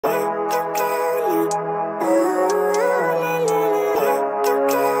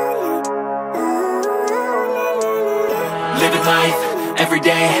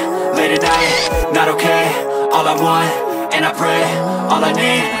day, late at night, not okay. All I want, and I pray, all I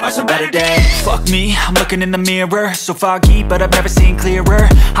need are some better days. Fuck me, I'm looking in the mirror, so foggy, but I've never seen clearer.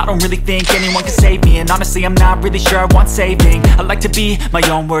 I don't really think anyone can save me, and honestly I'm not really sure I want saving. I like to be my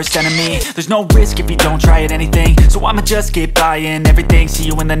own worst enemy. There's no risk if you don't try at anything, so I'ma just keep buying everything. See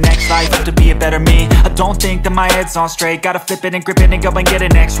you in the next life, have to be a better me. I don't think that my head's on straight, gotta flip it and grip it and go and get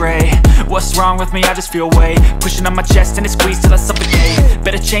an x-ray. What's wrong with me? I just feel weight pushing on my chest and it squeezes till I suffocate.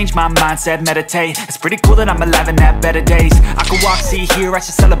 Better change my mindset, meditate. It's pretty cool that I'm alive and have better days. I could walk, see, hear, I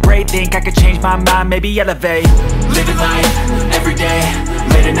should celebrate. Think I could change my mind, maybe elevate. Living life, everyday,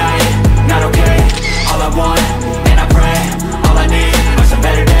 late at night, not okay. All I want, and I pray, all I need are some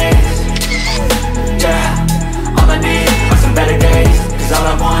better days. Yeah, all I need are some better days. Cause all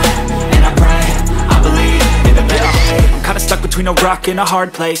I want, and I pray, I believe in the better days. I'm kinda stuck between a rock and a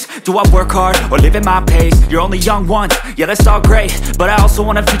hard place. Do I work hard, or live at my pace? You're only young once, yeah that's all great, but I also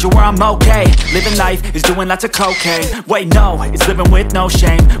want a future where I'm okay. Living life is doing lots of cocaine. Wait no, it's living with no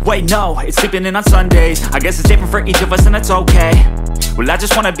shame. Wait no, it's sleeping in on Sundays. I guess it's different for each of us and that's okay. Well I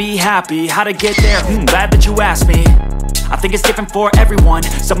just wanna be happy, how to get there? Glad that you asked me. I think it's different for everyone.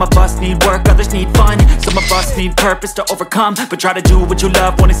 Some of us need work, others need fun. Some of us need purpose to overcome. But try to do what you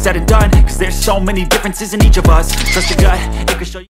love when it's said and done, cause there's so many differences in each of us. Trust your gut, it can show you.